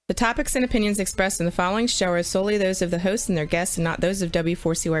The topics and opinions expressed in the following show are solely those of the host and their guests and not those of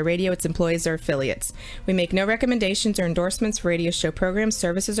W4CY Radio, its employees, or affiliates. We make no recommendations or endorsements for radio show programs,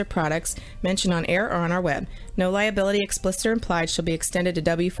 services, or products mentioned on air or on our web. No liability, explicit or implied, shall be extended to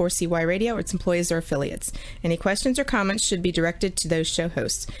W4CY Radio or its employees or affiliates. Any questions or comments should be directed to those show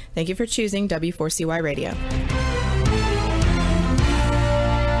hosts. Thank you for choosing W4CY Radio.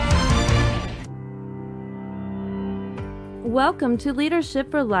 Welcome to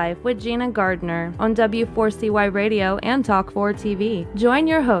Leadership for Life with Gina Gardner on W4CY Radio and Talk4 TV. Join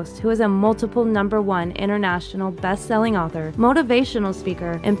your host, who is a multiple #1 international best-selling author, motivational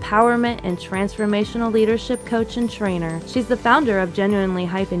speaker, empowerment and transformational leadership coach and trainer. She's the founder of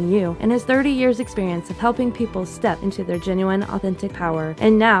Genuinely-You and has 30 years experience of helping people step into their genuine, authentic power.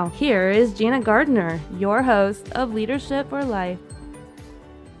 And now, here is Gina Gardner, your host of Leadership for Life.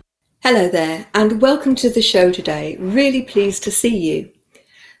 Hello there, and welcome to the show today. Really pleased to see you.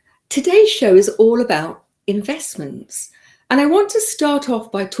 Today's show is all about investments, and I want to start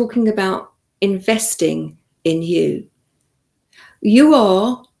off by talking about investing in you. You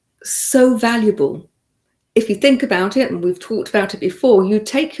are so valuable. If you think about it, and we've talked about it before, you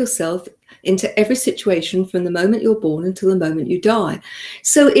take yourself into every situation from the moment you're born until the moment you die.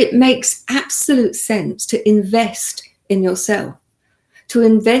 So it makes absolute sense to invest in yourself, to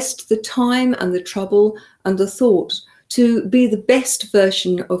invest the time and the trouble and the thought to be the best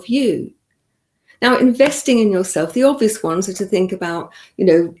version of you. Now, investing in yourself, the obvious ones are to think about,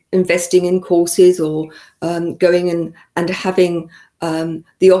 investing in courses or going and having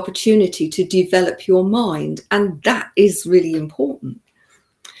the opportunity to develop your mind. And that is really important.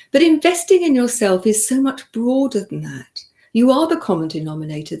 But investing in yourself is so much broader than that. You are the common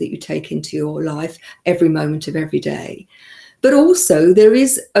denominator that you take into your life every moment of every day. But also there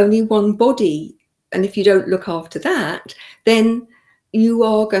is only one body. And if you don't look after that, then you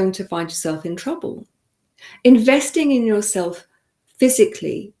are going to find yourself in trouble. Investing in yourself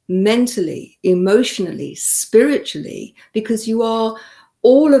physically, mentally, emotionally, spiritually, because you are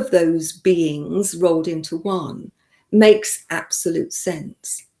all of those beings rolled into one, makes absolute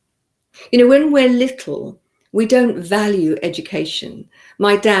sense. When we're little, we don't value education.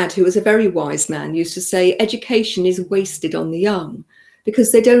 My dad, who was a very wise man, used to say education is wasted on the young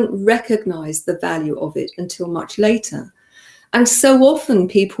because they don't recognize the value of it until much later. And so often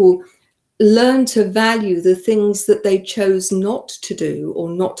people learn to value the things that they chose not to do or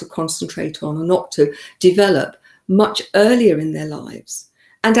not to concentrate on or not to develop much earlier in their lives.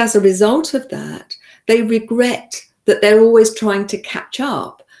 And as a result of that, they regret that they're always trying to catch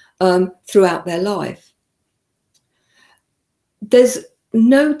up throughout their life. There's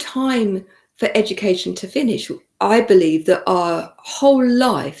no time for education to finish. I believe that our whole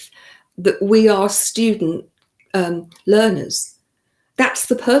life, that we are student learners. That's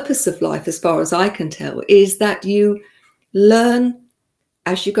the purpose of life, as far as I can tell, is that you learn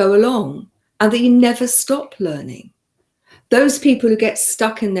as you go along and that you never stop learning. Those people who get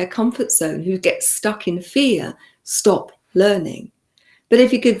stuck in their comfort zone, who get stuck in fear, stop learning. But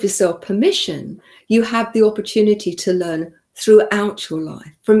if you give yourself permission, you have the opportunity to learn throughout your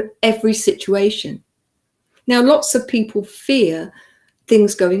life, from every situation. Now, lots of people fear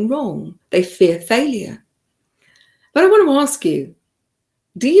things going wrong. They fear failure. But I want to ask you,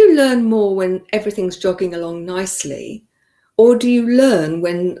 do you learn more when everything's jogging along nicely? Or do you learn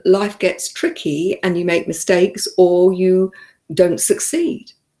when life gets tricky and you make mistakes or you don't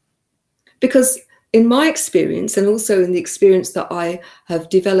succeed? Because in my experience, and also in the experience that I have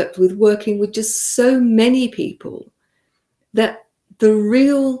developed with working with just so many people, that the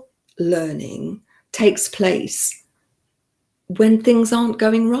real learning takes place when things aren't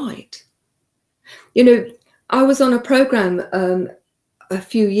going right. I was on a program a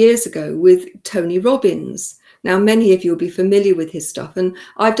few years ago with Tony Robbins. Now, many of you will be familiar with his stuff, and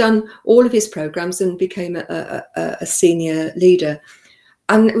I've done all of his programs and became a senior leader.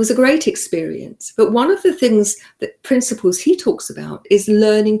 And it was a great experience. But one of the principles he talks about is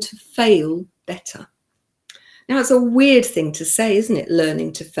learning to fail better. Now, it's a weird thing to say, isn't it?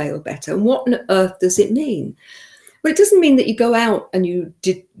 Learning to fail better. And what on earth does it mean? Well, it doesn't mean that you go out and you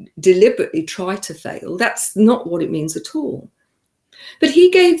deliberately try to fail. That's not what it means at all. But he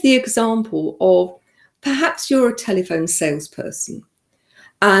gave the example of perhaps you're a telephone salesperson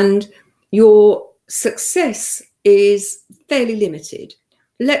and your success is fairly limited.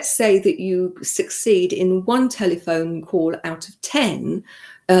 Let's say that you succeed in one telephone call out of 10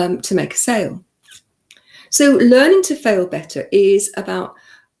 to make a sale. So learning to fail better is about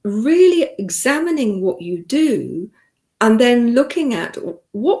really examining what you do and then looking at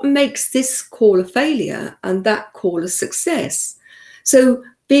what makes this call a failure and that call a success. So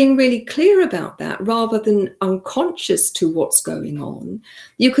being really clear about that, rather than unconscious to what's going on,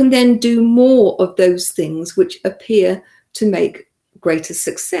 you can then do more of those things which appear to make greater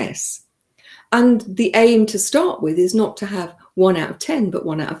success. And the aim to start with is not to have 1 out of 10, but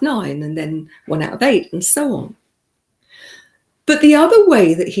 1 out of 9, and then 1 out of 8, and so on. But the other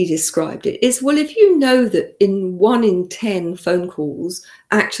way that he described it is, well, if you know that 1 in 10 phone calls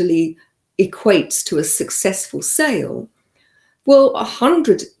actually equates to a successful sale, well,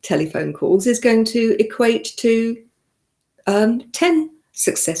 100 telephone calls is going to equate to 10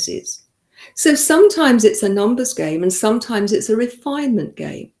 successes. So sometimes it's a numbers game and sometimes it's a refinement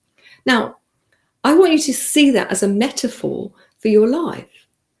game. Now, I want you to see that as a metaphor for your life,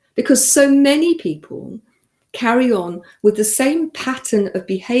 because so many people carry on with the same pattern of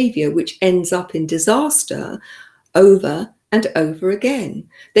behavior, which ends up in disaster over and over again.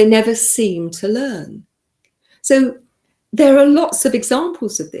 They never seem to learn. So there are lots of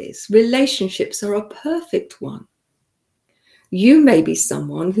examples of this. Relationships are a perfect one. You may be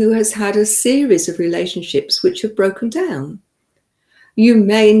someone who has had a series of relationships which have broken down. You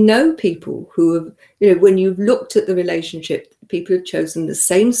may know people who have, when you've looked at the relationship, people have chosen the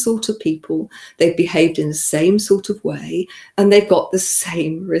same sort of people, they've behaved in the same sort of way, and they've got the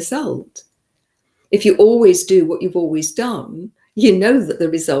same result. If you always do what you've always done, you know that the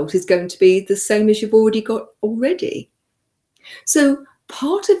result is going to be the same as you've already got already. So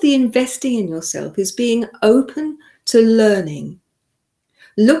part of the investing in yourself is being open to learning,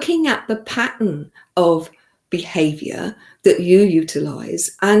 looking at the pattern of behavior that you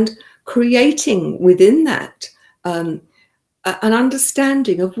utilize and creating within that an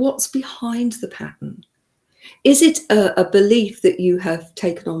understanding of what's behind the pattern. Is it a belief that you have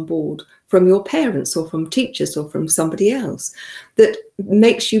taken on board from your parents or from teachers or from somebody else that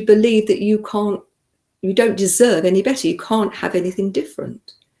makes you believe that you don't deserve any better, you can't have anything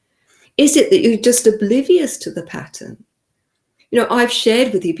different? Is it that you're just oblivious to the pattern? I've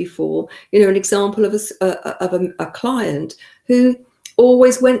shared with you before, an example of a client who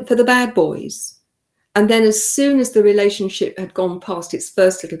always went for the bad boys. And then as soon as the relationship had gone past its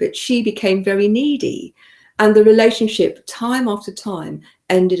first little bit, she became very needy. And the relationship, time after time,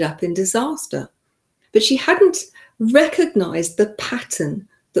 ended up in disaster. But she hadn't recognized the pattern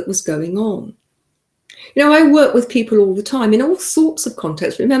that was going on. I work with people all the time in all sorts of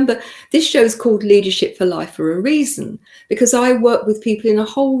contexts. Remember, this show is called Leadership for Life for a reason, because I work with people in a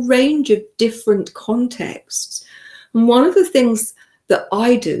whole range of different contexts. And one of the things that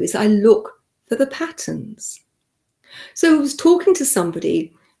I do is I look for the patterns. So I was talking to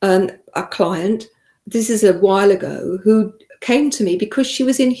somebody, a client, this is a while ago, who came to me because she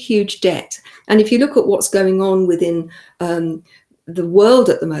was in huge debt. And if you look at what's going on within the world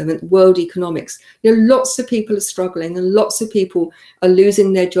at the moment, world economics, lots of people are struggling and lots of people are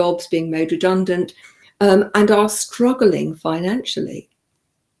losing their jobs, being made redundant, and are struggling financially.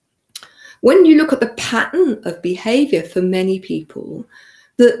 When you look at the pattern of behavior for many people,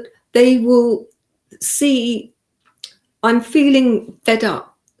 that they will see, I'm feeling fed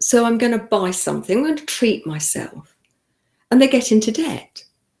up, so I'm going to buy something, I'm going to treat myself. And they get into debt.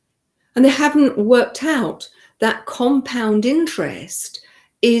 And they haven't worked out that compound interest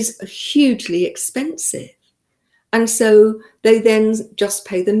is hugely expensive. And so they then just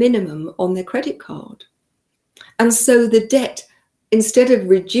pay the minimum on their credit card. And so the debt, instead of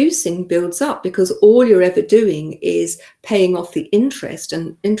reducing, builds up, because all you're ever doing is paying off the interest,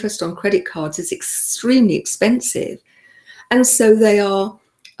 and interest on credit cards is extremely expensive. And so they are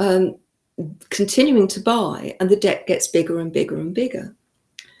continuing to buy, and the debt gets bigger and bigger and bigger.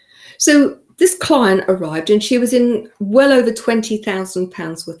 So this client arrived and she was in well over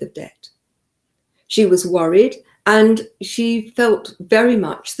 £20,000 worth of debt. She was worried and she felt very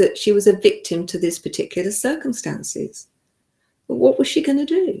much that she was a victim to this particular circumstances. But what was she going to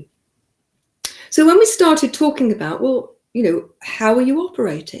do? So when we started talking about, how are you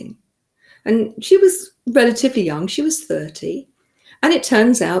operating? And she was relatively young, she was 30. And it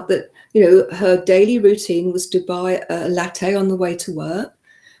turns out that, her daily routine was to buy a latte on the way to work.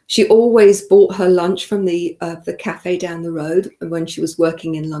 She always bought her lunch from the cafe down the road when she was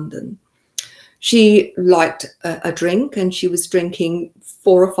working in London. She liked a drink, and she was drinking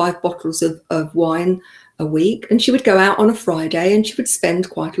 4 or 5 bottles of wine a week. And she would go out on a Friday and she would spend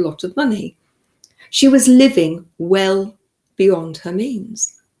quite a lot of money. She was living well beyond her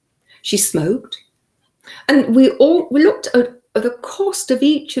means. She smoked. And we looked at the cost of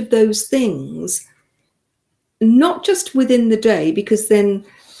each of those things, not just within the day, because then,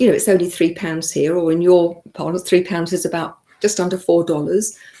 it's only £3 here, or in your part, £3 is about just under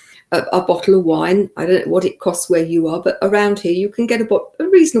 $4. a bottle of wine. I don't know what it costs where you are, but around here you can get a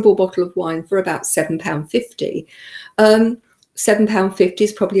reasonable bottle of wine for about £7.50. £7.50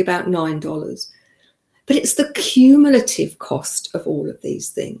 is probably about $9. But it's the cumulative cost of all of these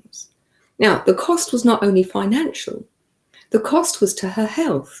things. Now, the cost was not only financial, the cost was to her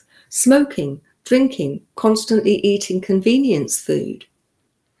health, smoking, drinking, constantly eating convenience food.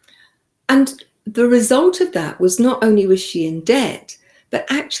 And the result of that was not only was she in debt, but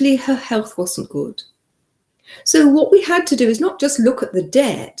actually her health wasn't good. So what we had to do is not just look at the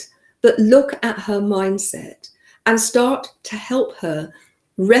debt, but look at her mindset and start to help her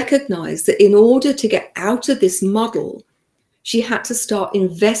recognize that in order to get out of this muddle, she had to start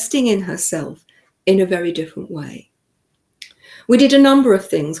investing in herself in a very different way. We did a number of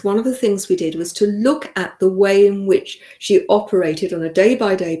things. One of the things we did was to look at the way in which she operated on a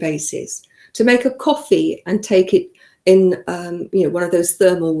day-by-day basis, to make a coffee and take it in one of those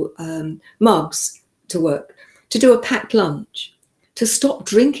thermal mugs to work, to do a packed lunch, to stop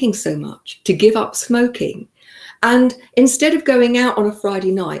drinking so much, to give up smoking. And instead of going out on a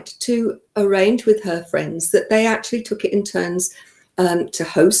Friday night, to arrange with her friends that they actually took it in turns to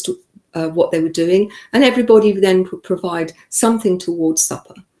host what they were doing, and everybody then would provide something towards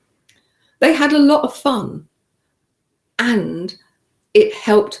supper. They had a lot of fun, and it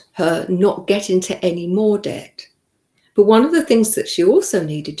helped her not get into any more debt. But one of the things that she also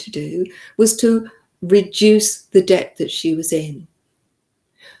needed to do was to reduce the debt that she was in.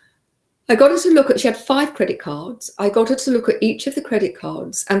 I got her to look at, she had 5 credit cards. I got her to look at each of the credit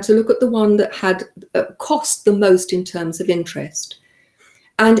cards and to look at the one that had cost the most in terms of interest.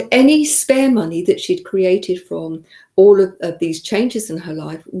 And any spare money that she'd created from all of these changes in her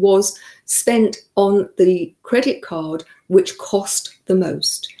life was spent on the credit card which cost the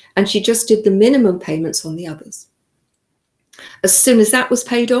most. And she just did the minimum payments on the others. As soon as that was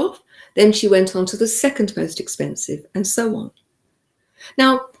paid off, then she went on to the second most expensive, and so on.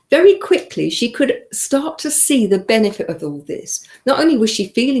 Now, very quickly, she could start to see the benefit of all this. Not only was she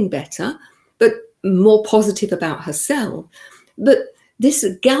feeling better, but more positive about herself, but this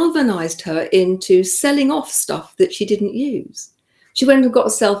galvanized her into selling off stuff that she didn't use. She went and got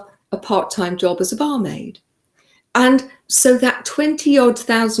herself a part-time job as a barmaid. And so that 20-odd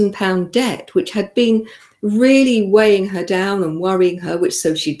thousand pound debt, which had been really weighing her down and worrying her,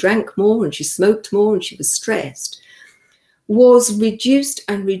 so she drank more and she smoked more and she was stressed, was reduced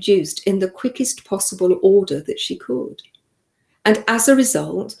and reduced in the quickest possible order that she could. And as a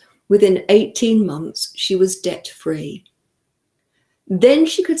result, within 18 months, she was debt-free. Then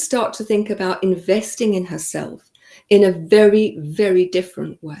she could start to think about investing in herself in a very, very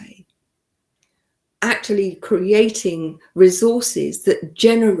different way. Actually creating resources that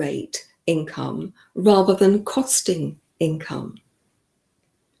generate income rather than costing income.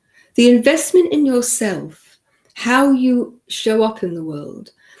 The investment in yourself, how you show up in the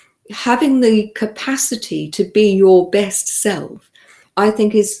world, having the capacity to be your best self, I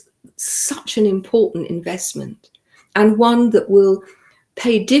think is such an important investment, and one that will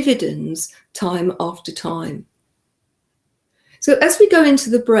pay dividends time after time. So as we go into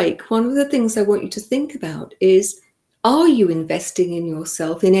the break, one of the things I want you to think about is, are you investing in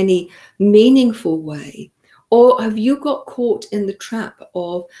yourself in any meaningful way? Or have you got caught in the trap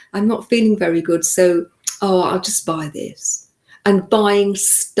of, I'm not feeling very good, so, I'll just buy this, and buying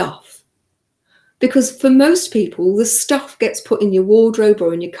stuff? Because for most people, the stuff gets put in your wardrobe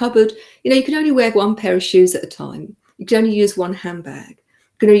or in your cupboard. You can only wear one pair of shoes at a time. You can only use one handbag.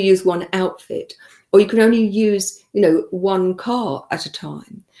 You can only use one outfit. Or you can only use, one car at a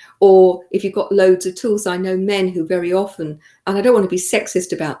time. Or if you've got loads of tools, I know men who very often, and I don't want to be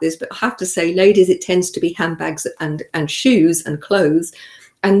sexist about this, but I have to say, ladies, it tends to be handbags and shoes and clothes.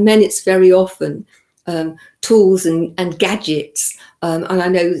 And men, it's very often tools and gadgets. And I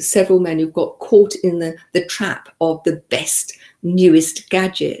know several men who've got caught in the trap of the best, newest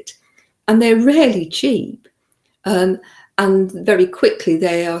gadget. And they're rarely cheap. And very quickly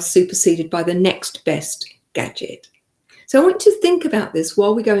they are superseded by the next best gadget. So I want you to think about this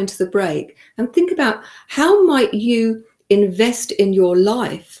while we go into the break, and think about how might you invest in your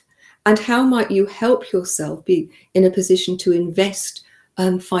life, and how might you help yourself be in a position to invest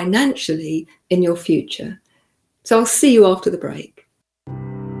financially in your future. So I'll see you after the break.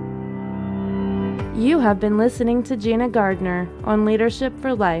 You have been listening to Gina Gardner on Leadership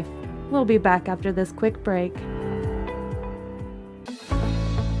for Life. We'll be back after this quick break.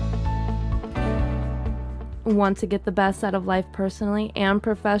 Want to get the best out of life personally and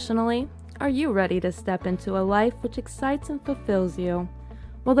professionally? Are you ready to step into a life which excites and fulfills you?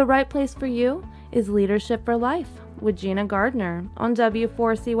 Well, the right place for you is Leadership for Life with Gina Gardner on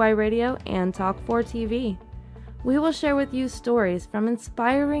W4CY Radio and Talk4 TV. We will share with you stories from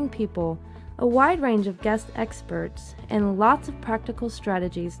inspiring people, a wide range of guest experts, and lots of practical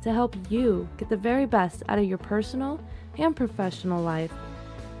strategies to help you get the very best out of your personal and professional life.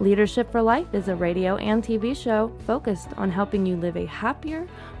 Leadership for Life is a radio and TV show focused on helping you live a happier,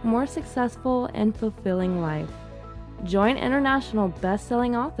 more successful, and fulfilling life. Join international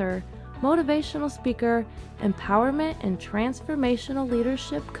best-selling author, motivational speaker, empowerment and transformational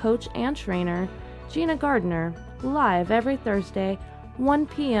leadership coach and trainer, Gina Gardner, live every Thursday, 1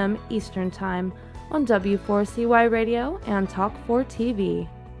 p.m. Eastern Time on W4CY Radio and Talk4 TV.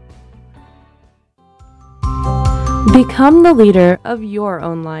 Become the leader of your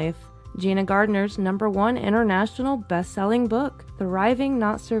own life. Gina Gardner's #1 international best-selling book, Thriving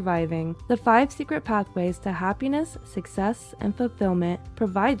Not Surviving, The 5 Secret Pathways to Happiness, Success, and Fulfillment,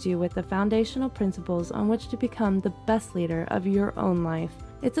 provides you with the foundational principles on which to become the best leader of your own life.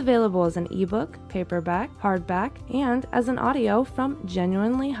 It's available as an ebook, paperback, hardback, and as an audio from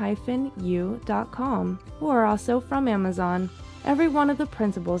genuinely-u.com, or also from Amazon. Every one of the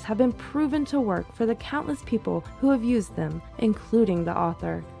principles have been proven to work for the countless people who have used them, including the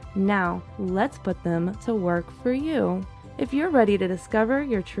author. Now, let's put them to work for you. If you're ready to discover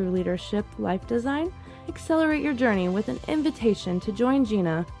your true leadership life design, accelerate your journey with an invitation to join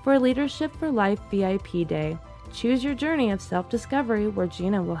Gina for Leadership for Life VIP Day. Choose your journey of self-discovery where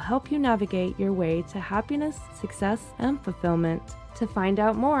Gina will help you navigate your way to happiness, success, and fulfillment. To find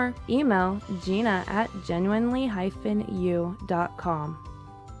out more, email Gina at genuinely-u.com.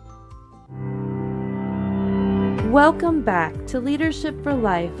 Welcome back to Leadership for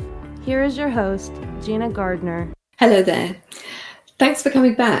Life. Here is your host, Gina Gardner. Hello there. Thanks for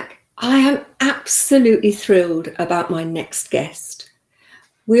coming back. I am absolutely thrilled about my next guest.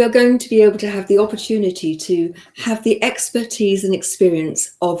 We are going to be able to have the opportunity to have the expertise and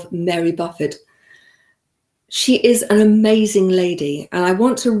experience of Mary Buffett. She is an amazing lady, and I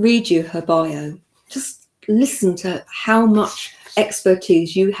want to read you her bio. Just listen to how much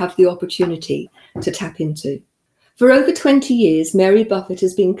expertise you have the opportunity to tap into. For over 20 years, Mary Buffett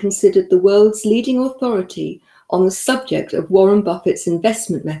has been considered the world's leading authority on the subject of Warren Buffett's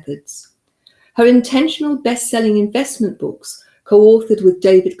investment methods. Her intentional best-selling investment books, co-authored with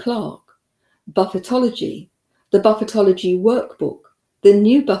David Clark, Buffettology, the Buffettology Workbook, The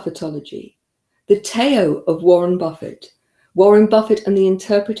New Buffettology, The Tao of Warren Buffett and the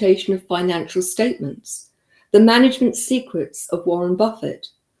Interpretation of Financial Statements, The Management Secrets of Warren Buffett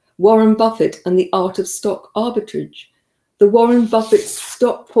and the Art of Stock Arbitrage, the Warren Buffett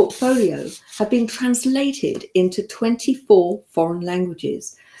Stock Portfolio have been translated into 24 foreign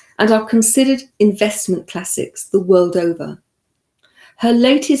languages and are considered investment classics the world over. Her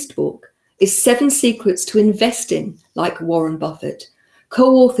latest book is 7 Secrets to Investing Like Warren Buffett,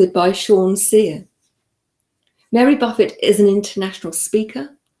 co-authored by Sean Sear. Mary Buffett is an international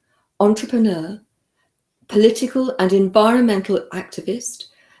speaker, entrepreneur, political and environmental activist,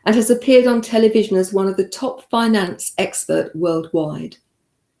 and has appeared on television as one of the top finance experts worldwide.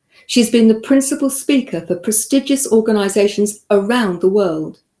 She's been the principal speaker for prestigious organizations around the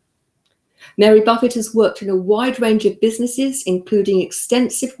world. Mary Buffett has worked in a wide range of businesses, including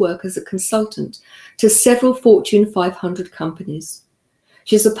extensive work as a consultant to several Fortune 500 companies.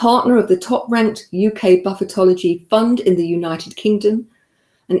 She's a partner of the top-ranked UK Buffettology Fund in the United Kingdom,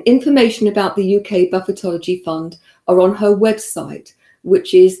 and information about the UK Buffettology Fund are on her website,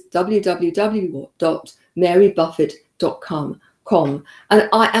 which is www.marybuffett.com. And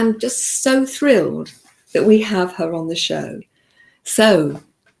I am just so thrilled that we have her on the show. So,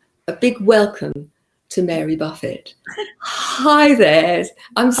 a big welcome to Mary Buffett. Hi there.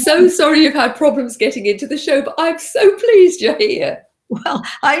 I'm so sorry you've had problems getting into the show, but I'm so pleased you're here. Well,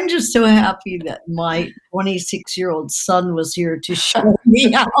 I'm just so happy that my 26-year-old son was here to show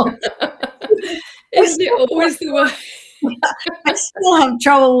me out. Isn't it always the way? I still have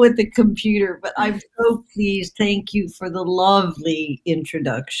trouble with the computer, but I'm so pleased. Thank you for the lovely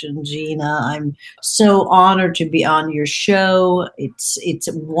introduction, Gina. I'm so honored to be on your show. It's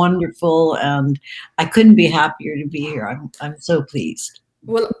wonderful, and I couldn't be happier to be here. I'm so pleased.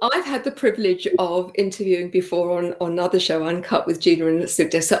 Well, I've had the privilege of interviewing before on another show, Uncut with Gina and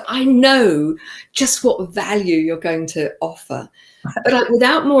Sukta, so I know just what value you're going to offer. But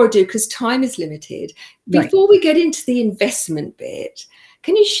without more ado, because time is limited, before we get into the investment bit,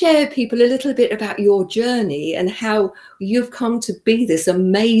 can you share people a little bit about your journey and how you've come to be this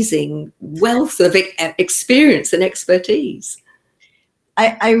amazing wealth of experience and expertise?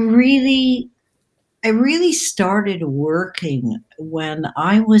 I really I really started working when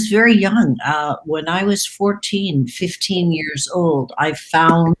I was very young. When I was 14, 15 years old, I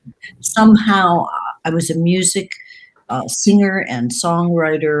found somehow I was a music singer and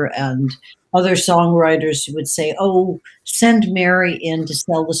songwriter, and other songwriters would say, "Oh, send Mary in to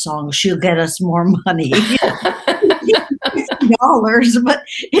sell the song. She'll get us more money." $50, but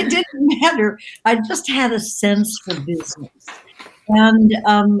it didn't matter. I just had a sense for business. And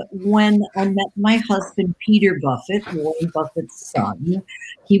when I met my husband, Peter Buffett, Warren Buffett's son,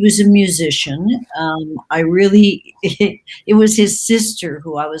 he was a musician. It was his sister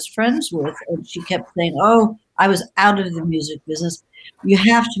who I was friends with, and she kept saying, "Oh, I was out of the music business. You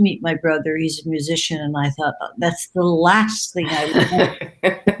have to meet my brother. He's a musician." And I thought, that's the last thing I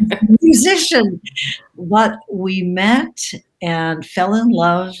would musician. But we met and fell in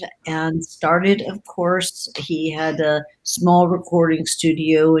love and started, of course, he had a small recording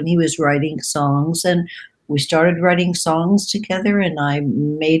studio and he was writing songs, and we started writing songs together, and I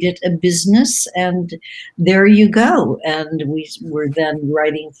made it a business, and there you go. And we were then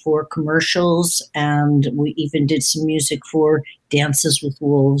writing for commercials, and we even did some music for Dances with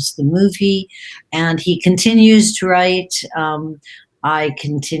Wolves, the movie, and he continues to write. I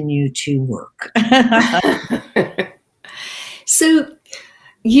continue to work. So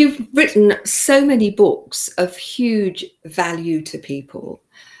you've written so many books of huge value to people.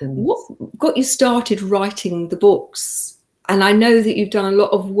 What got you started writing the books? And I know that you've done a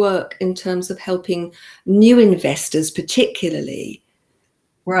lot of work in terms of helping new investors, particularly.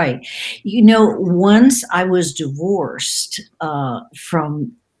 Right. You know, once I was divorced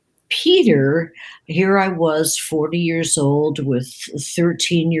from Peter, here I was 40 years old with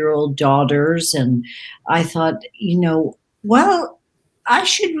 13-year-old daughters. And I thought, well, I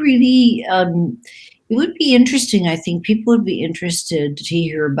should really, it would be interesting. I think people would be interested to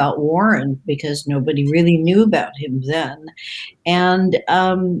hear about Warren because nobody really knew about him then. And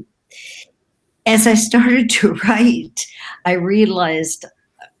as I started to write, I realized,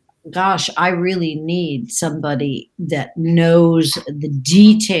 gosh, I really need somebody that knows the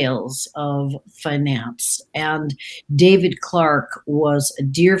details of finance. And David Clark was a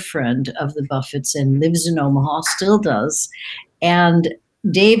dear friend of the Buffetts and lives in Omaha, still does. And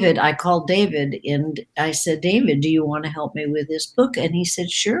David, I called David and I said, "David, do you want to help me with this book?" And he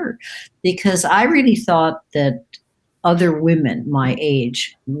said, "Sure," because I really thought that other women my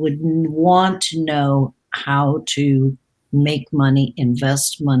age would want to know how to make money,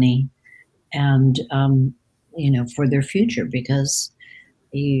 invest money, and for their future, because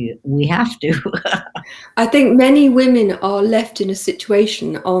we have to. I think many women are left in a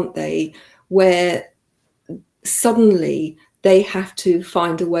situation, aren't they, where suddenly they have to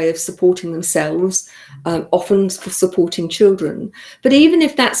find a way of supporting themselves, often for supporting children. But even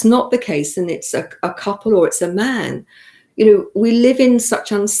if that's not the case, and it's a couple or it's a man, we live in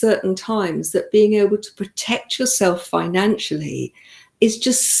such uncertain times that being able to protect yourself financially is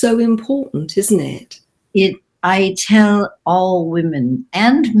just so important, isn't it? I tell all women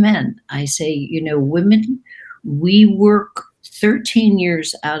and men, I say, women, we work 13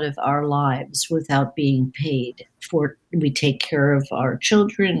 years out of our lives without being paid for. We take care of our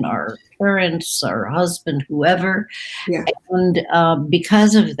children, our parents, our husband, whoever. Yeah. And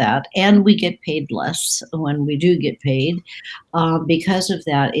because of that, and we get paid less when we do get paid, because of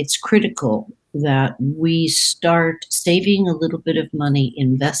that, it's critical that we start saving a little bit of money,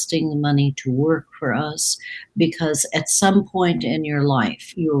 investing the money to work for us, because at some point in your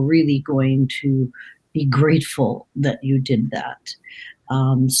life, you're really going to be grateful that you did that.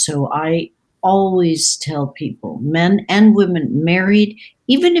 So I always tell people, men and women, married,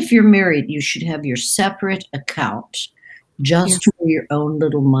 even if you're married, you should have your separate account just for your own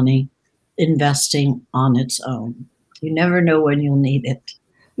little money, investing on its own. You never know when you'll need it.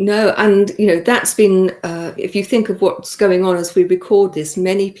 No, and that's been, if you think of what's going on as we record this,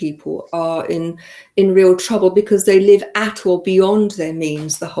 many people are in real trouble because they live at or beyond their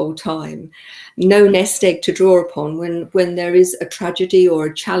means the whole time. No nest egg to draw upon when there is a tragedy or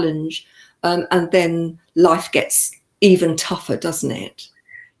a challenge, and then life gets even tougher, doesn't it?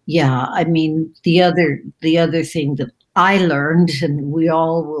 Yeah, I mean, the other thing that I learned, and we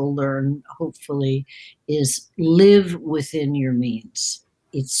all will learn, hopefully, is live within your means.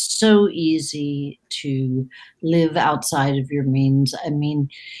 It's so easy to live outside of your means. I mean,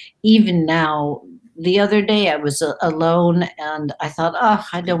 even now, the other day I was alone and I thought, oh,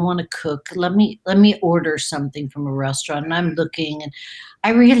 I don't want to cook. Let me order something from a restaurant. And I'm looking and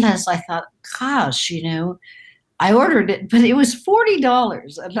I realized, I thought, gosh, I ordered it, but it was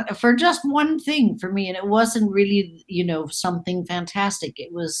 $40 for just one thing for me. And it wasn't really, something fantastic.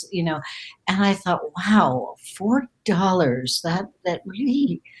 It was, and I thought, wow, $40, that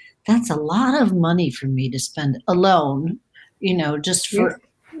really, that's a lot of money for me to spend alone, just for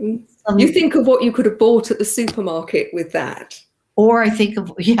you think of what you could have bought at the supermarket with that. Or I think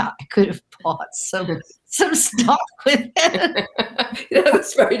of, I could have bought some stock with it.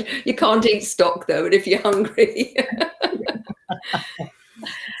 That's right. You can't eat stock though, and if you're hungry.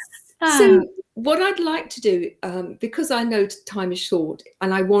 So what I'd like to do, because I know time is short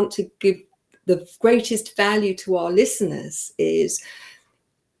and I want to give the greatest value to our listeners, is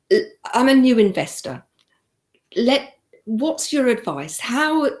I'm a new investor. What's your advice?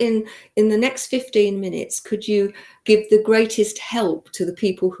 How in the next 15 minutes could you give the greatest help to the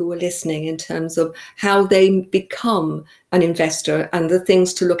people who are listening in terms of how they become an investor and the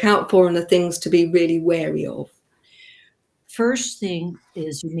things to look out for and the things to be really wary of? First thing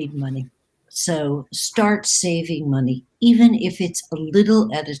is you need money. So start saving money, even if it's a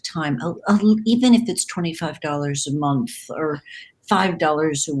little at a time, even if it's $25 a month or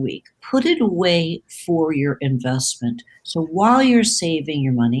 $5 a week. Put it away for your investment. So while you're saving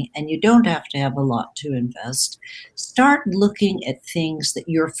your money, and you don't have to have a lot to invest, start looking at things that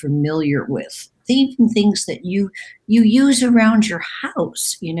you're familiar with. Even things that you use around your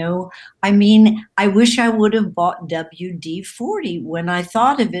house, I wish I would have bought WD-40 when I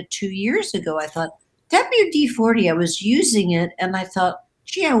thought of it 2 years ago. I thought WD-40, I was using it and I thought,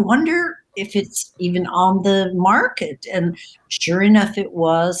 gee, I wonder if it's even on the market. And sure enough, it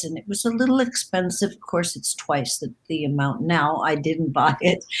was, and it was a little expensive. Of course, it's twice the amount now. I didn't buy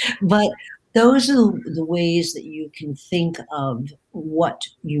it, but those are the ways that you can think of what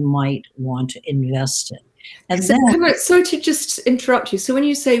you might want to invest in. And sorry to just interrupt you. So when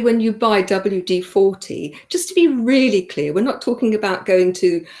you say when you buy WD-40, just to be really clear, we're not talking about going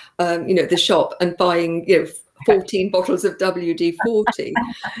to, the shop and buying, 14 bottles of WD-40.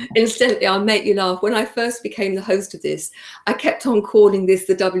 Incidentally, I'll make you laugh. When I first became the host of this, I kept on calling this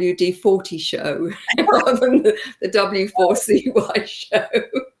the WD-40 show rather than the W4CY show.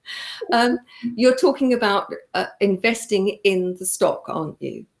 You're talking about investing in the stock, aren't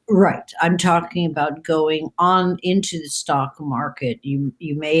you? Right. I'm talking about going on into the stock market. You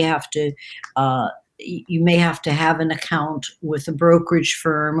may have to have an account with a brokerage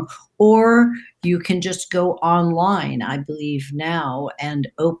firm, or you can just go online, I believe now, and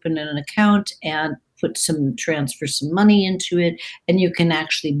open an account and transfer some money into it, and you can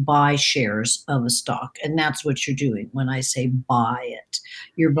actually buy shares of a stock. And that's what you're doing. When I say buy it,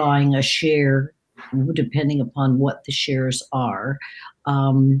 you're buying a share, depending upon what the shares are.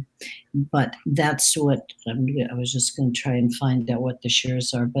 But that's what I was just going to try and find out what the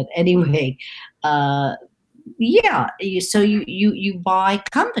shares are. But anyway, so you buy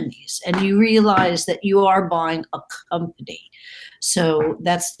companies and you realize that you are buying a company. So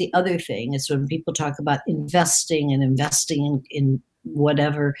that's the other thing, is when people talk about investing in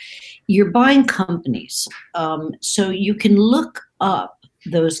whatever, you're buying companies. So you can look up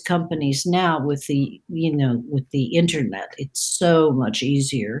those companies now with the internet. It's so much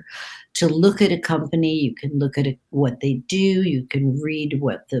easier to look at a company. You can look at what they do. You can read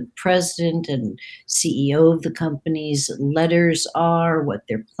what the president and CEO of the company's letters are, what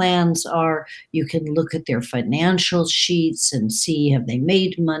their plans are. You can look at their financial sheets and see, have they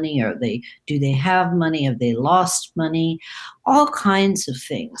made money? Do they have money? Have they lost money? All kinds of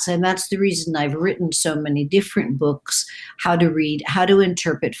things. And that's the reason I've written so many different books, how to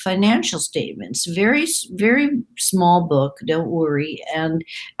interpret financial statements. Very, very small book, don't worry. And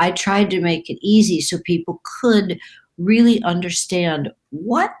I tried to make it easy so people could really understand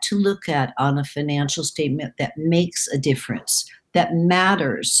what to look at on a financial statement that makes a difference, that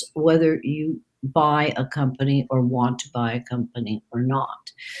matters whether you buy a company or want to buy a company or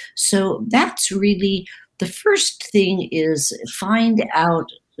not. So that's really the first thing, is find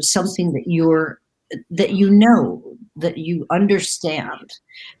out something that you understand,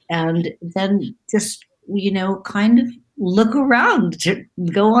 and then just, kind of look around, to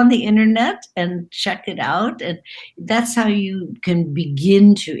go on the internet and check it out. And that's how you can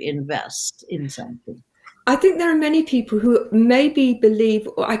begin to invest in something. I think there are many people who maybe believe,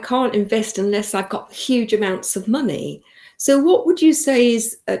 I can't invest unless I've got huge amounts of money. So what would you say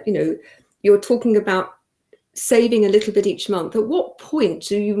is, you're talking about saving a little bit each month. At what point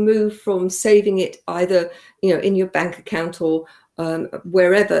do you move from saving it either, in your bank account or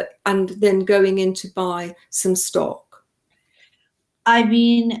wherever, and then going in to buy some stock? I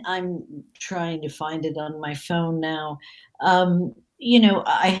mean, I'm trying to find it on my phone now. I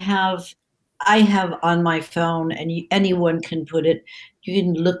I have on my phone, and anyone can put it. You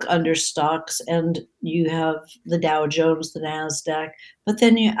can look under stocks, and you have the Dow Jones, the Nasdaq. But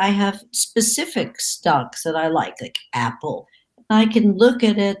then I have specific stocks that I like Apple. I can look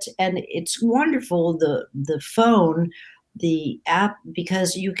at it, and it's wonderful. The phone, the app,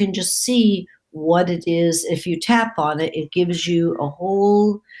 because you can just see what it is. If you tap on it, it gives you a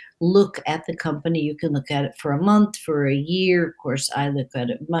whole look at the company. You can look at it for a month, for a year. Of course, I look at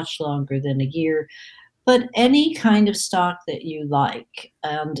it much longer than a year. But any kind of stock that you like,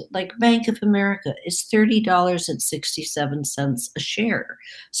 and like Bank of America is $30.67 a share.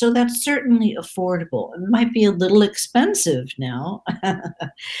 So that's certainly affordable. It might be a little expensive now,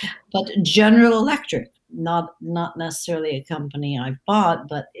 but General Electric, not necessarily a company I've bought,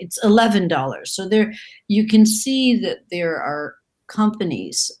 but it's $11. So there you can see that there are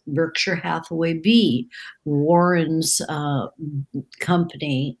companies, Berkshire Hathaway B, Warren's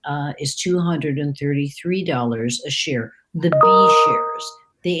company is $233 a share. The B shares,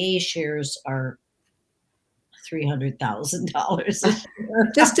 the A shares are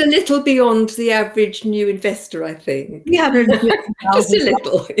 $300,000. Just a little beyond the average new investor, I think. Yeah, just a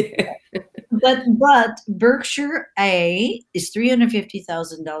little. Yeah. But Berkshire A is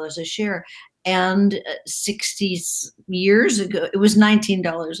 $350,000 a share, and 60 years ago it was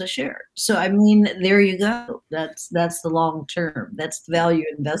 $19 a share. So I mean, there you go. That's the long term. That's value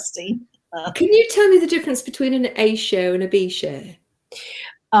investing. Can you tell me the difference between an A share and a B share?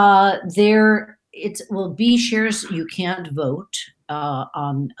 B shares you can't vote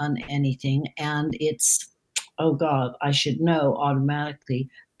on anything, and it's, oh God, I should know automatically,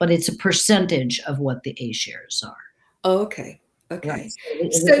 but it's a percentage of what the A shares are. Oh, okay. Right.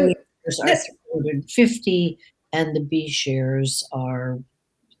 So the A shares are 350, and the B shares are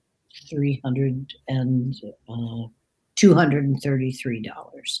 $233.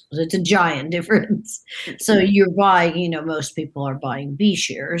 So it's a giant difference. So you're buying, most people are buying B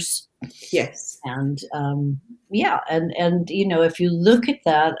shares. Yes. And and if you look at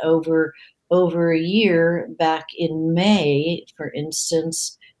that over a year, back in May, for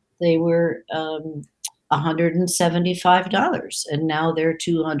instance, they were $175, and now they're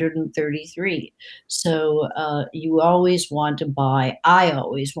 $233. So you always want to buy. I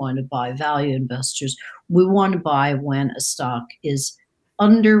always want to buy. Value investors, we want to buy when a stock is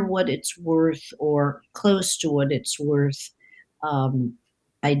under what it's worth or close to what it's worth.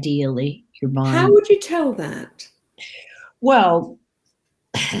 Ideally, you're buying. How would you tell that? Well,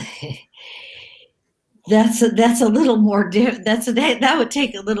 that's a little more that would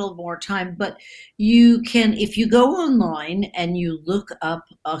take a little more time, but you can, if you go online and you look up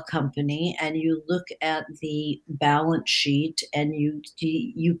a company and you look at the balance sheet, and you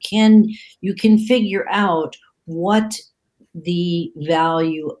can figure out what the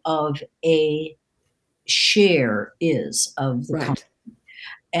value of a share is of the company.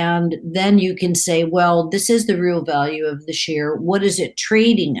 And then you can say, well, this is the real value of the share. What is it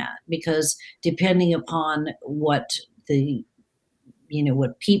trading at? Because depending upon what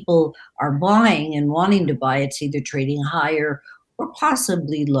what people are buying and wanting to buy, it's either trading higher or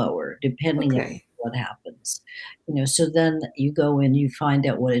possibly lower, depending on what happens. So then you go in, you find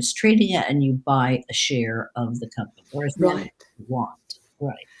out what it's trading at, and you buy a share of the company, or as many you want.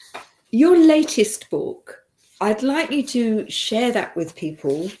 Right. Your latest book, I'd like you to share that with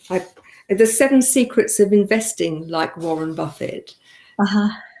people. The 7 Secrets of Investing Like Warren Buffett.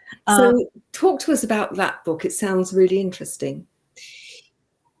 So talk to us about that book. It sounds really interesting.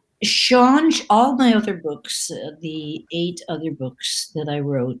 Sean, all my other books, the 8 other books that I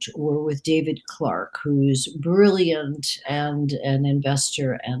wrote, were with David Clark, who's brilliant and an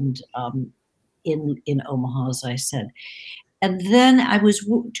investor, and in Omaha, as I said. And then I was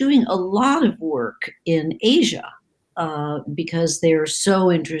doing a lot of work in Asia because they're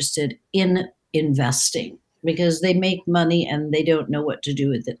so interested in investing, because they make money and they don't know what to do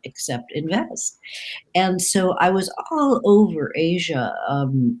with it except invest. And so I was all over Asia,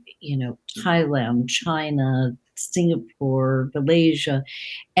 Thailand, China, Singapore, Malaysia,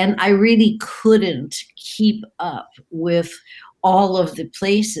 and I really couldn't keep up with all of the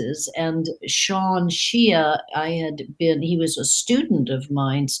places. And Sean Shia, he was a student of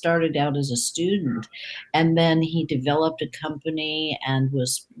mine, started out as a student, and then he developed a company and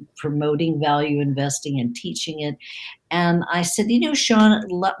was promoting value investing and teaching it. And I said, Sean,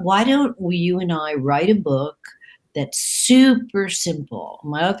 why don't you and I write a book that's super simple.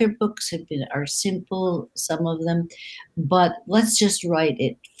 My other books are simple, some of them, but let's just write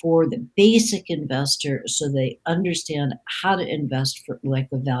it for the basic investor so they understand how to invest for like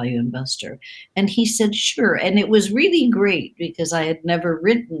a value investor. And he said, sure. And it was really great because I had never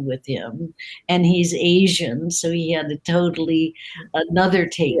written with him, and he's Asian, so he had a totally another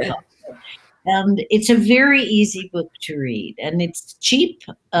take on it. And it's a very easy book to read, and it's cheap,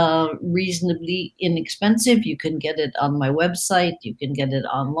 reasonably inexpensive. You can get it on my website. You can get it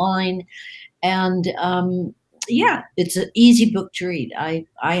online. And yeah, it's an easy book to read. I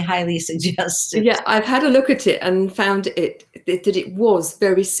highly suggest it. Yeah, I've had a look at it and found that it was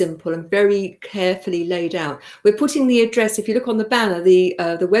very simple and very carefully laid out. We're putting the address, if you look on the banner, the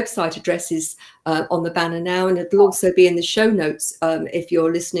website address is on the banner now, and it'll also be in the show notes if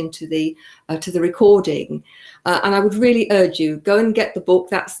you're listening to the recording. And I would really urge you, go and get the book.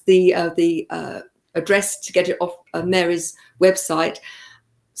 That's the address to get it off Mary's website.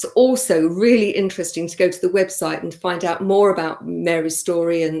 It's also really interesting to go to the website and find out more about Mary's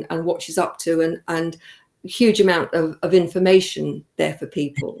story and what she's up to, and a huge amount of information there for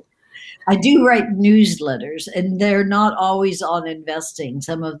people. I do write newsletters, and they're not always on investing.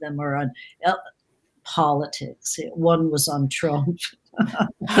 Some of them are on politics. One was on Trump.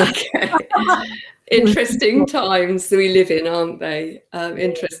 Okay. Interesting times we live in, aren't they?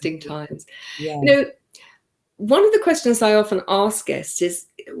 Interesting times. Yeah. You know, one of the questions I often ask guests is,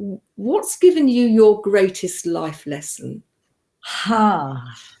 what's given you your greatest life lesson?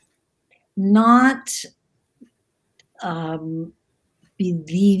 Not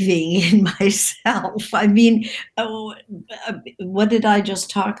believing in myself. I mean, what did I just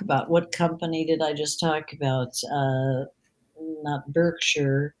talk about? What company did I just talk about? Not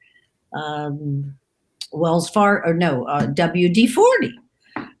Berkshire, Wells Fargo, or no, WD-40.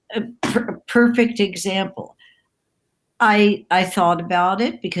 Perfect example. I thought about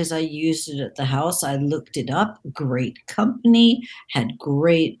it because I used it at the house. I looked it up. Great company, had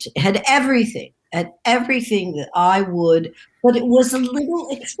everything that I would, but it was a little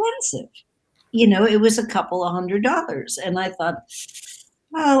expensive. You know, it was a couple of $100. And I thought,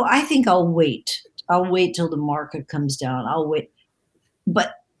 oh, I think I'll wait. I'll wait till the market comes down. I'll wait.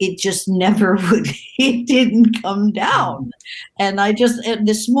 But it just never would. It didn't come down. And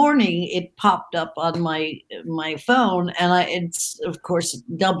this morning it popped up on my phone, and it's of course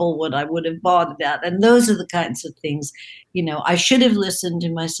double what I would have bought it at. And those are the kinds of things, you know, I should have listened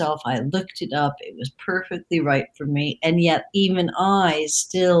to myself. I looked it up. It was perfectly right for me. And yet even I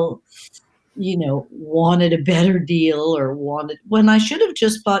still, you know, wanted a better deal, or when I should have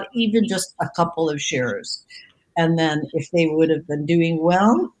just bought even just a couple of shares. And then if they would have been doing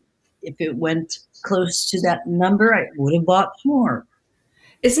well, if it went close to that number, I would have bought more.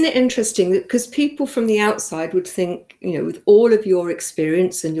 Isn't it interesting that, because people from the outside would think, you know, with all of your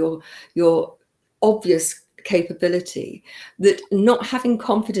experience and your obvious capability, that not having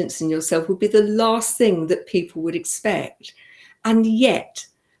confidence in yourself would be the last thing that people would expect. And yet,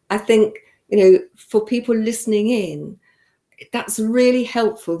 I think, you know, for people listening in, that's really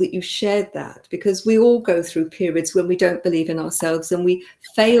helpful that you shared that, because we all go through periods when we don't believe in ourselves and we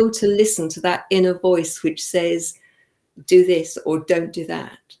fail to listen to that inner voice which says, do this or don't do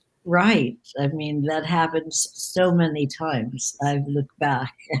that. Right. I mean, that happens so many times. I've looked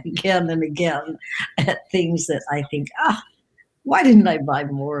back again and again at things that I think, why didn't I buy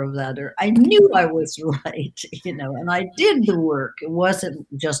more of that? Or I knew I was right, you know, and I did the work. It wasn't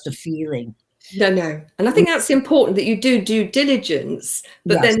just a feeling. No. And I think that's important, that you do due diligence,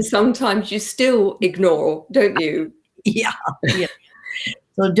 but Yes. then sometimes you still ignore, don't you? Yeah.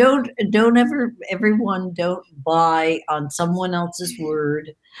 So don't buy on someone else's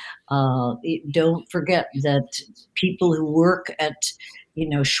word. Don't forget that people who work at, you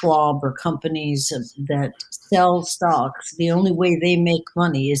know, Schwab or companies that sell stocks, the only way they make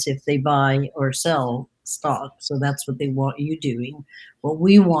money is if they buy or sell stock. So that's what they want you doing. What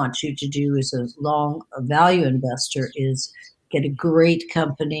we want you to do as a value investor is get a great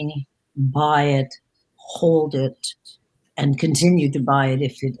company, buy it, hold it, and continue to buy it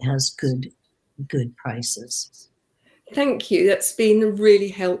if it has good prices. Thank you. That's been really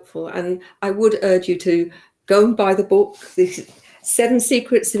helpful. And I would urge you to go and buy the book, The 7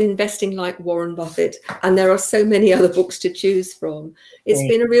 Secrets of Investing Like Warren Buffett. And there are so many other books to choose from. It's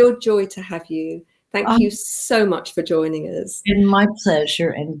been a real joy to have you. Thank you so much for joining us. It's been my pleasure,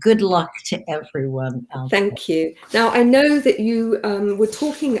 and good luck to everyone. Thank you. Now, I know that you were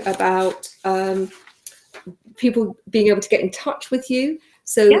talking about people being able to get in touch with you.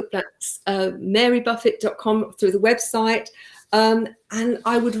 So that's marybuffett.com through the website. And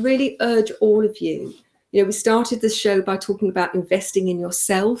I would really urge all of you We started this show by talking about investing in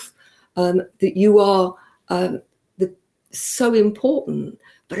yourself, that you are so important.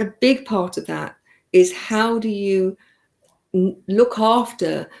 But a big part of that is, how do you look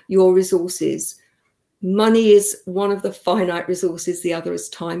after your resources? Money is one of the finite resources. The other is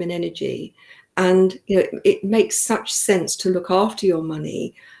time and energy. And it makes such sense to look after your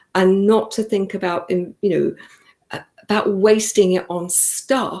money and not to think about wasting it on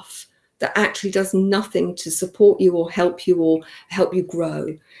stuff that actually does nothing to support you or help you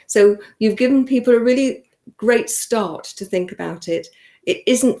grow. So you've given people a really great start to think about it. It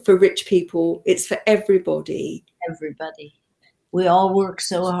isn't for rich people, it's for everybody. Everybody. We all work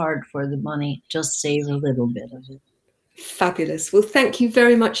so hard for the money, just save a little bit of it. Fabulous. Well, thank you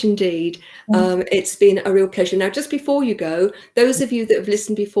very much indeed. It's been a real pleasure. Now, just before you go, those of you that have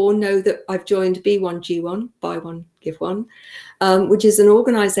listened before know that I've joined B1G1, Buy One, Give One, which is an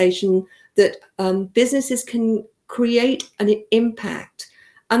organization that businesses can create an impact.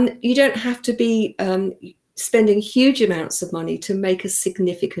 And you don't have to be spending huge amounts of money to make a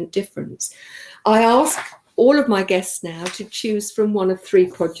significant difference. I ask all of my guests now to choose from one of 3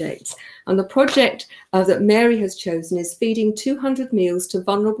 projects. And the project that Mary has chosen is feeding 200 meals to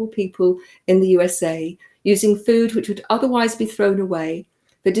vulnerable people in the USA, using food which would otherwise be thrown away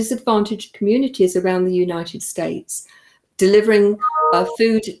for disadvantaged communities around the United States, delivering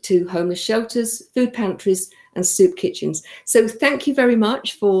food to homeless shelters, food pantries, and soup kitchens. So thank you very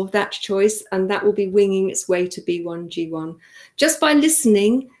much for that choice. And that will be winging its way to B1G1. Just by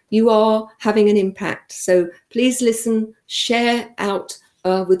listening, you are having an impact. So please listen, share out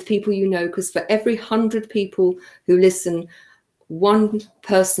with people you know, because for every 100 people who listen, one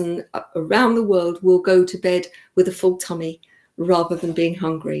person around the world will go to bed with a full tummy rather than being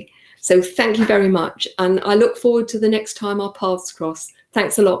hungry. So thank you very much. And I look forward to the next time our paths cross.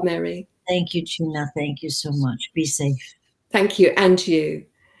 Thanks a lot, Mary. Thank you, Gina. Thank you so much. Be safe. Thank you, and you.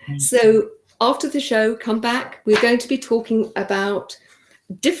 So after the show, come back. We're going to be talking about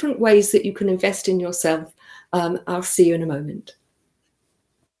different ways that you can invest in yourself. I'll see you in a moment.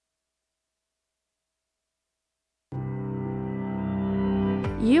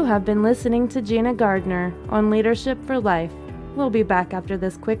 You have been listening to Gina Gardner on Leadership for Life. We'll be back after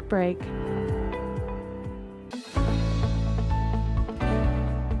this quick break.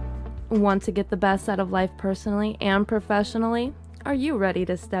 Want to get the best out of life personally and professionally? Are you ready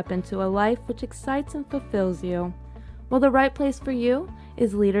to step into a life which excites and fulfills you? Well, the right place for you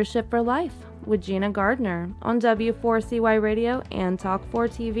is Leadership for Life with Gina Gardner on W4CY Radio and Talk4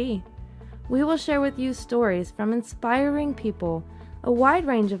 TV. We will share with you stories from inspiring people, a wide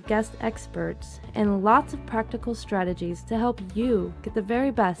range of guest experts, and lots of practical strategies to help you get the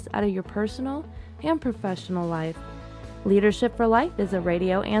very best out of your personal and professional life. Leadership for Life is a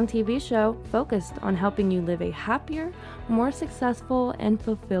radio and TV show focused on helping you live a happier, more successful, and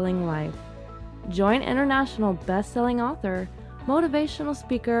fulfilling life. Join international best-selling author, motivational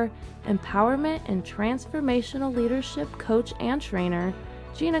speaker, empowerment and transformational leadership coach and trainer,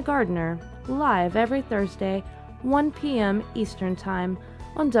 Gina Gardner, live every Thursday, 1 p.m. Eastern Time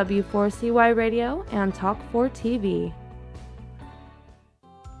on W4CY Radio and Talk4 TV.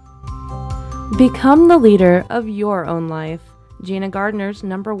 Become the leader of your own life. Gina Gardner's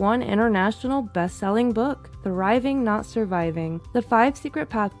 #1 international best-selling book, Thriving Not Surviving, The 5 Secret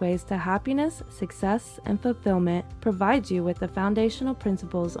Pathways to Happiness, Success, and Fulfillment, provides you with the foundational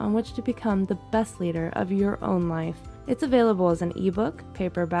principles on which to become the best leader of your own life. It's available as an ebook,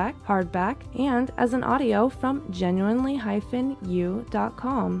 paperback, hardback, and as an audio from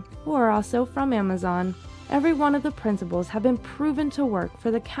genuinely-you.com, or also from Amazon. Every one of the principles have been proven to work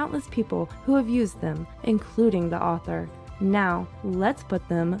for the countless people who have used them, including the author. Now, let's put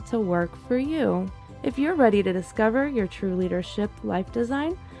them to work for you. If you're ready to discover your true leadership life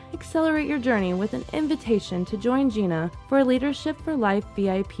design, accelerate your journey with an invitation to join Gina for Leadership for Life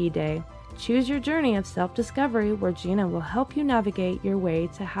VIP Day. Choose your journey of self-discovery where Gina will help you navigate your way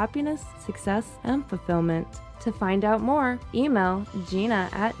to happiness, success, and fulfillment. To find out more, email Gina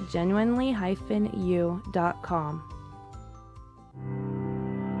at genuinely-you.com.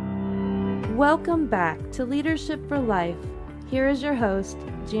 Welcome back to Leadership for Life. Here is your host,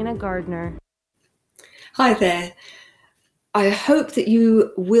 Gina Gardner. Hi there. I hope that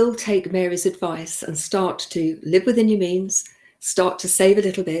you will take Mary's advice and start to live within your means, start to save a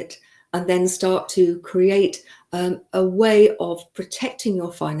little bit, and then start to create a way of protecting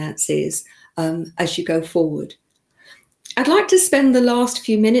your finances as you go forward. I'd like to spend the last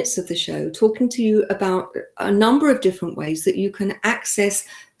few minutes of the show talking to you about a number of different ways that you can access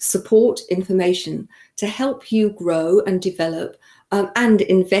support information to help you grow and develop and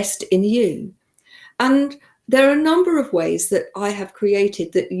invest in you. And there are a number of ways that I have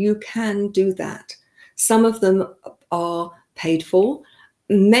created that you can do that. Some of them are paid for,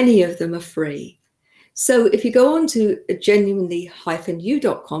 many of them are free. So if you go on to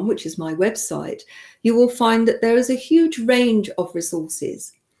genuinely-u.com, which is my website, you will find that there is a huge range of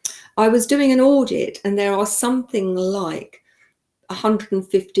resources. I was doing an audit and there are something like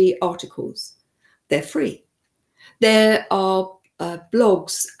 150 articles. They're free. There are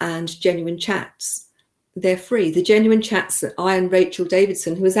blogs and genuine chats. They're free. The genuine chats that I and Rachel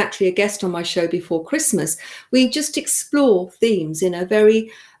Davidson, who was actually a guest on my show before Christmas, we just explore themes in a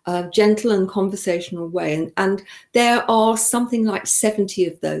very gentle and conversational way. And there are something like 70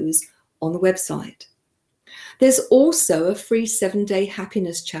 of those on the website. There's also a free 7-day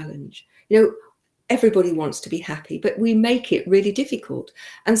happiness challenge. You know, everybody wants to be happy, but we make it really difficult.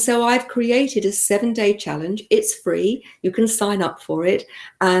 And so I've created a 7-day challenge. It's free. You can sign up for it,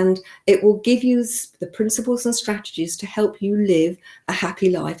 and it will give you the principles and strategies to help you live a happy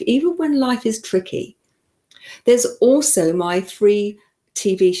life, even when life is tricky. There's also my free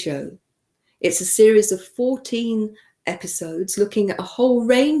TV show. It's a series of 14 episodes looking at a whole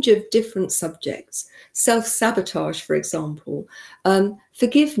range of different subjects. Self-sabotage, for example,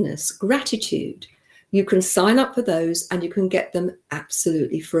 forgiveness, gratitude. You can sign up for those and you can get them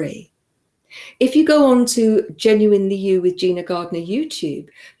absolutely free. If you go on to Genuinely You with Gina Gardner YouTube,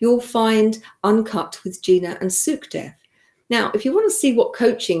 you'll find Uncut with Gina and Sukhdev. Now, if you want to see what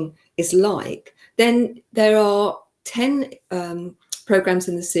coaching is like, then there are 10 programs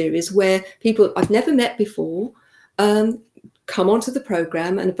in the series where people I've never met before come onto the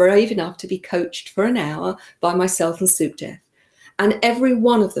program and are brave enough to be coached for an hour by myself and Sukhdev. And every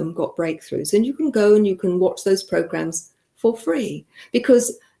one of them got breakthroughs. And you can go and you can watch those programs for free,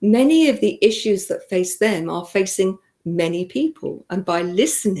 because many of the issues that face them are facing many people. And by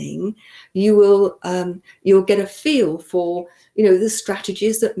listening, you will you'll get a feel for, you know, the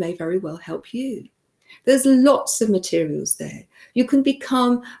strategies that may very well help you. There's lots of materials there. You can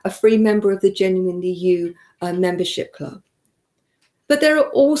become a free member of the Genuinely You membership club. But there are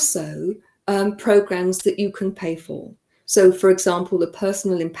also programs that you can pay for. So, for example, the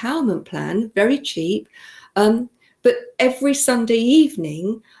personal empowerment plan, very cheap. But every Sunday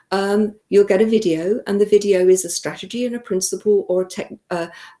evening, you'll get a video, and the video is a strategy and a principle or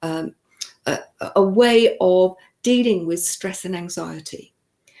a way of dealing with stress and anxiety.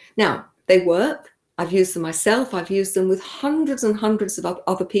 Now, they work. I've used them myself. I've used them with hundreds and hundreds of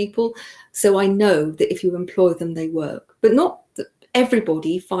other people. So I know that if you employ them, they work. But not that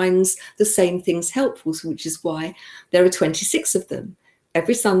everybody finds the same things helpful, which is why there are 26 of them.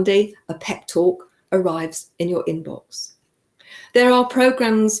 Every Sunday, a pep talk arrives in your inbox. There are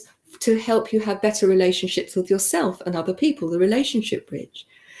programs to help you have better relationships with yourself and other people, the Relationship Bridge.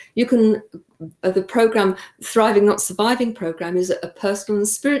 You can, the program, Thriving Not Surviving program, is a personal and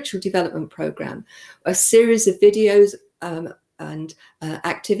spiritual development program, a series of videos and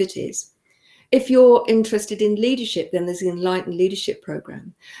activities. If you're interested in leadership, then there's the Enlightened Leadership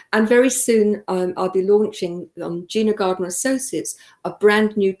program. And very soon I'll be launching on Gina Gardner Associates, a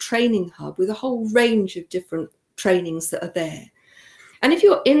brand new training hub with a whole range of different trainings that are there. And if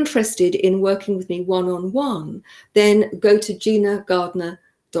you're interested in working with me one-on-one, then go to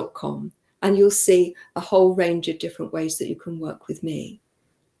ginagardner.com and you'll see a whole range of different ways that you can work with me.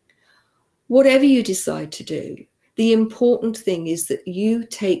 Whatever you decide to do, the important thing is that you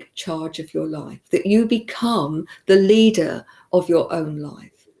take charge of your life, that you become the leader of your own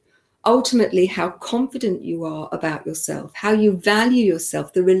life. Ultimately, how confident you are about yourself, how you value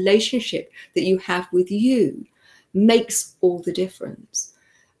yourself, the relationship that you have with you makes all the difference.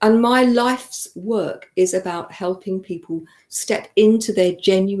 And my life's work is about helping people step into their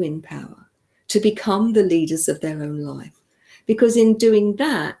genuine power to become the leaders of their own life. Because in doing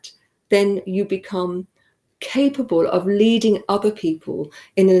that, then you become capable of leading other people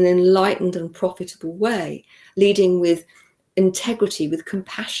in an enlightened and profitable way, leading with integrity, with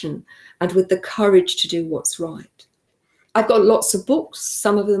compassion, and with the courage to do what's right. I've got lots of books.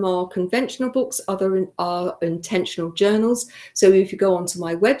 Some of them are conventional books, others are intentional journals. So if you go onto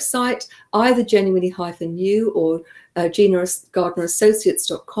my website, either Genuinely-You or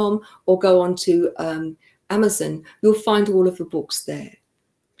GinaGardnerAssociates.com, or go onto Amazon, you'll find all of the books there.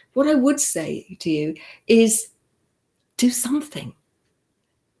 What I would say to you is do something.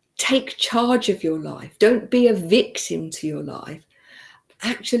 Take charge of your life. Don't be a victim to your life.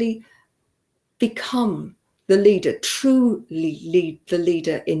 Actually become the leader, truly lead the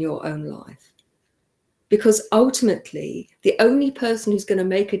leader in your own life. Because ultimately, the only person who's going to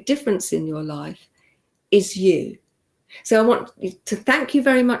make a difference in your life is you. So I want to thank you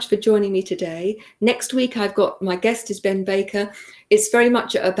very much for joining me today. Next week, I've got my guest is Ben Baker. It's very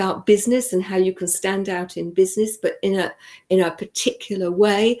much about business and how you can stand out in business, but in a particular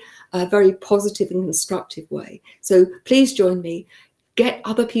way, a very positive and constructive way. So please join me. Get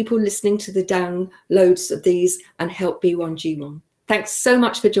other people listening to the downloads of these and help B1G1. Thanks so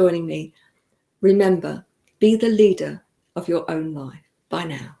much for joining me. Remember, be the leader of your own life. Bye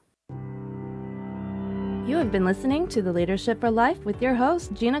now. You have been listening to The Leadership for Life with your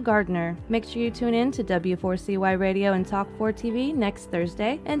host, Gina Gardner. Make sure you tune in to W4CY Radio and Talk 4 TV next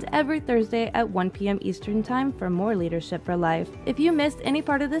Thursday and every Thursday at 1 p.m. Eastern Time for more Leadership for Life. If you missed any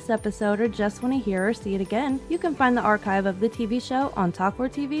part of this episode or just want to hear or see it again, you can find the archive of the TV show on Talk 4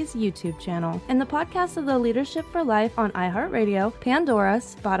 TV's YouTube channel and the podcast of The Leadership for Life on iHeartRadio, Pandora,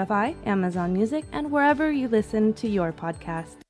 Spotify, Amazon Music, and wherever you listen to your podcast.